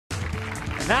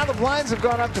Now the blinds have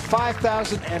gone up to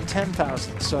 5,000 and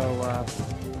 10,000. So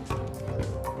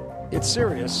it's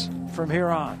serious from here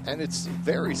on. And it's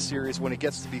very serious when it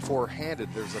gets to be four-handed.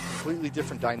 There's a completely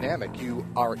different dynamic. You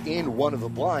are in one of the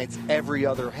blinds every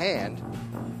other hand,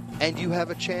 and you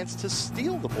have a chance to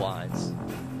steal the blinds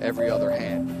every other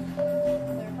hand.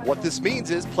 What this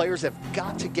means is players have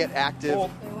got to get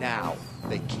active now.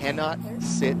 They cannot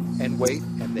sit and wait,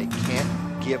 and they can't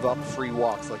give up free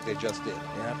walks like they just did.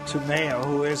 Yeah, to Mayo,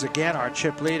 who is again our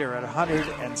chip leader at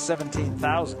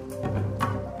 117,000.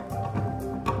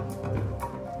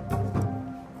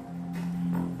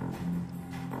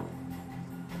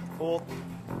 Fold.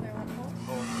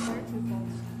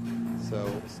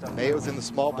 So Mayo's in the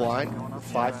small blind,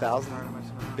 5,000.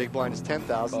 Big blind is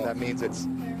 10,000. That means it's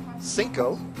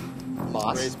Cinco,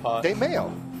 Mas, de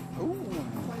Mayo. Ooh,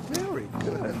 very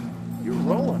good. You're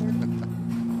rolling.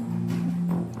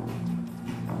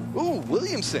 Ooh,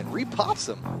 Williamson repops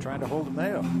him. Trying to hold a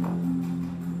Mayo.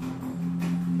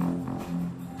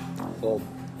 Fold.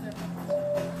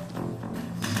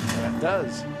 That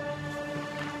does.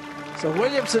 So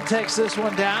Williamson takes this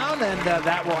one down, and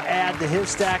that will add to his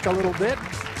stack a little bit.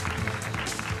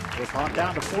 We're on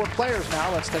down to 4 players now.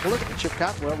 Let's take a look at the chip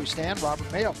count where we stand. Robert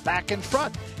Mayo back in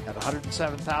front at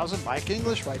 107,000. Mike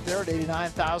English right there at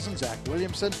 89,000. Zach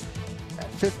Williamson at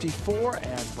 54,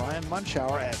 and Brian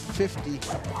Munschauer at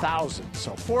 50,000.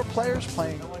 So 4 players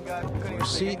playing for a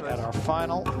seat at our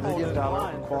final $1 million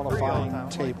qualifying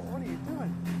table. What are you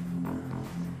doing?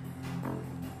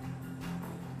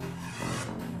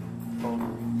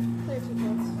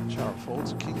 Munschauer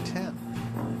folds King 10.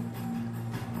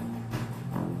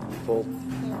 Fold.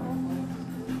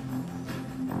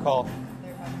 Call.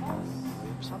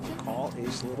 Call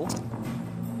ace little.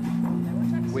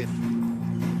 With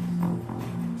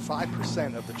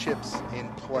 5% of the chips in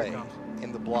play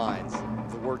in the blinds,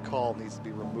 the word call needs to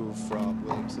be removed from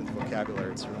Williamson's vocabulary.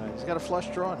 That's right. He's got a flush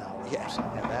draw now. Yeah,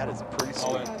 and that is pretty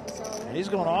sweet. And he's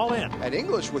going all in. And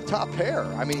English with top pair.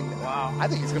 I mean, wow. I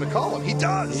think he's going to call him. He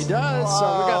does. He does. Wow. So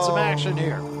we got some action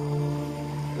here.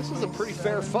 This is a pretty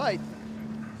fair fight.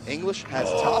 English has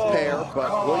top pair,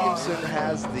 but Williamson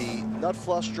has the nut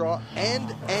flush draw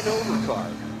and an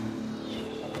overcard.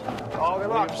 Oh, good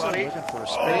luck, buddy. Looking for a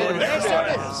spade. There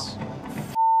it is.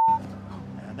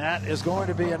 And that is going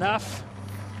to be enough.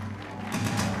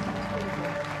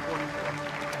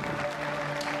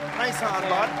 Nice on,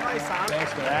 bud. Nice on.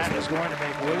 That is going to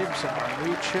make Williamson our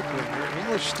new chip leader.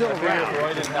 English still around.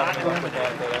 Roy didn't have to look at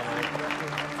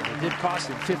that. It did cost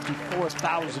him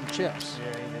 54,000 chips. Yeah,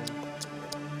 he did.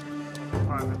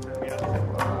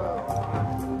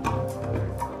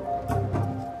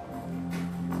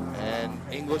 And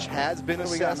English has been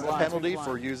assessed a penalty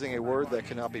for using a word that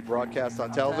cannot be broadcast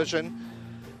on television.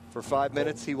 For 5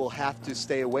 minutes, he will have to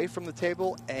stay away from the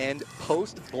table and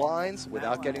post blinds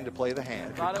without getting to play the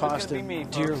hand. It cost him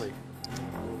dearly.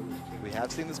 We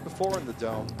have seen this before in the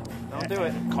Dome. Don't do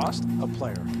it. It cost a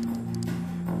player.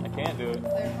 I can't do it.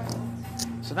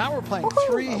 So now we're playing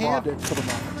three-handed for the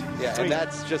moment. Yeah, and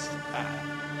that's just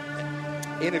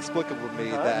inexplicable to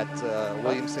me that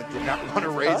Williamson did not want to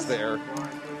raise there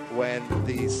when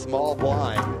the small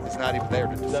blind is not even there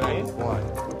to defend the blind.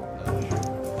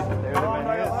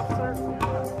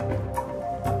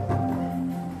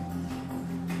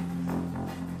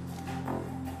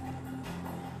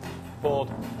 Fold.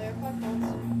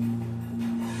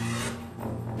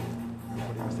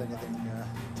 Nobody with anything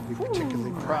to be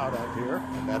particularly proud of here.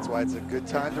 And that's why it's a good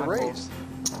time to raise.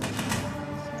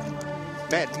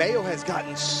 Man, Mayo has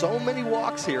gotten so many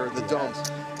walks here in the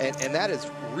Domes, and that is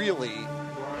really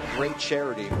great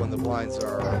charity when the blinds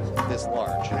are this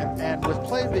large. And with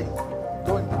play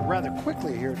going rather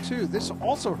quickly here too, this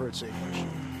also hurts English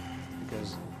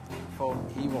because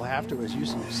he will have to, as you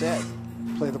said,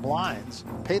 play the blinds,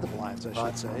 pay the blinds, I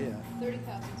should say. Yeah.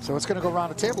 30,000. So it's going to go around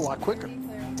the table a lot quicker.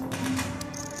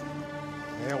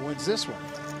 Mayo wins this one.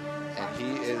 And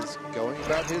he is going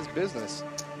about his business.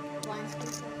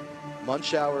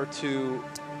 Munschauer to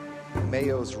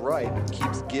Mayo's right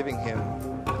keeps giving him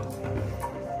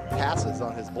passes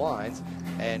on his blinds,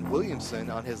 and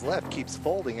Williamson on his left keeps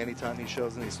folding anytime he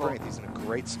shows any strength. He's in a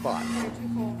great spot.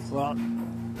 Well,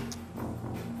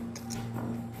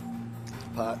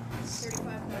 Pot.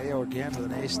 Mayo again with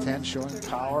an ace-10 showing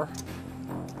power.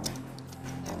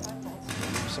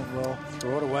 Williamson will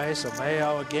throw it away, so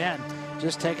Mayo again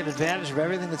just taking advantage of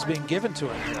everything that's being given to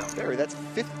him. Barry, that's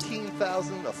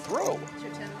 15,000 a throw.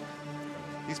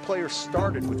 These players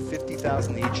started with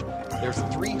 50,000 each. There's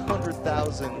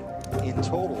 300,000 in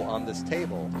total on this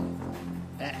table.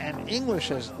 And English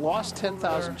has lost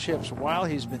 10,000 chips while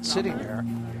he's been sitting there.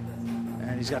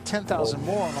 And he's got 10,000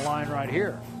 more on the line right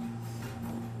here.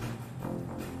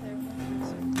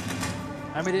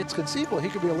 I mean, it's conceivable he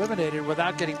could be eliminated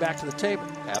without getting back to the table.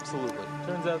 Absolutely.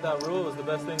 Turns out that rule was the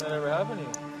best thing that ever happened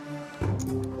to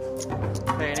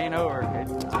you. Hey, it ain't over.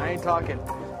 I ain't talking.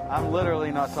 I'm literally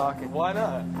not talking. Why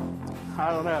not? I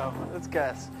don't know. Let's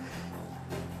guess.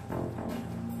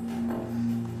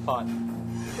 Pot.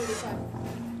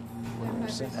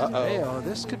 Mayo,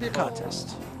 this could be a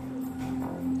contest.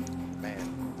 Man,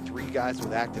 3 guys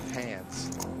with active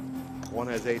hands. One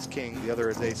has ace-king, the other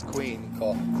has ace-queen.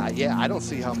 Yeah, I don't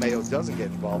see how Mayo doesn't get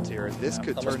involved here. And this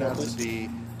could turn out to be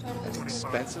an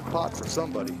expensive pot for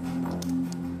somebody.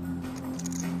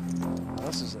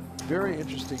 This is a very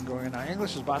interesting going on. Now,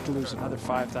 English is about to lose another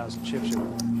 5,000 chips here.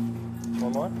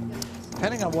 One more?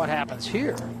 Depending on what happens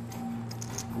here,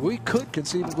 we could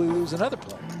conceivably lose another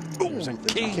player. There's a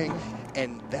king.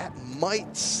 And that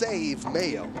might save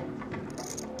Mayo.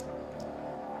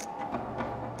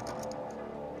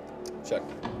 Check.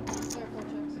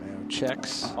 Mayo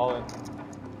checks. All in.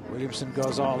 Williamson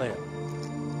goes all in.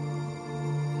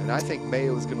 And I think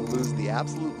Mayo is going to lose the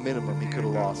absolute minimum he could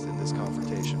have lost in this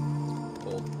confrontation.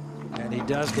 And he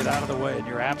does get out of the way, and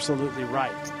you're absolutely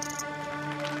right.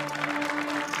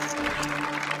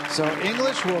 So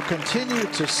English will continue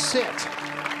to sit.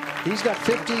 He's got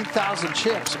 15,000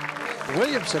 chips.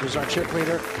 Williamson is our chip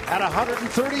leader at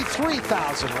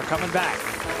 133,000. We're coming back.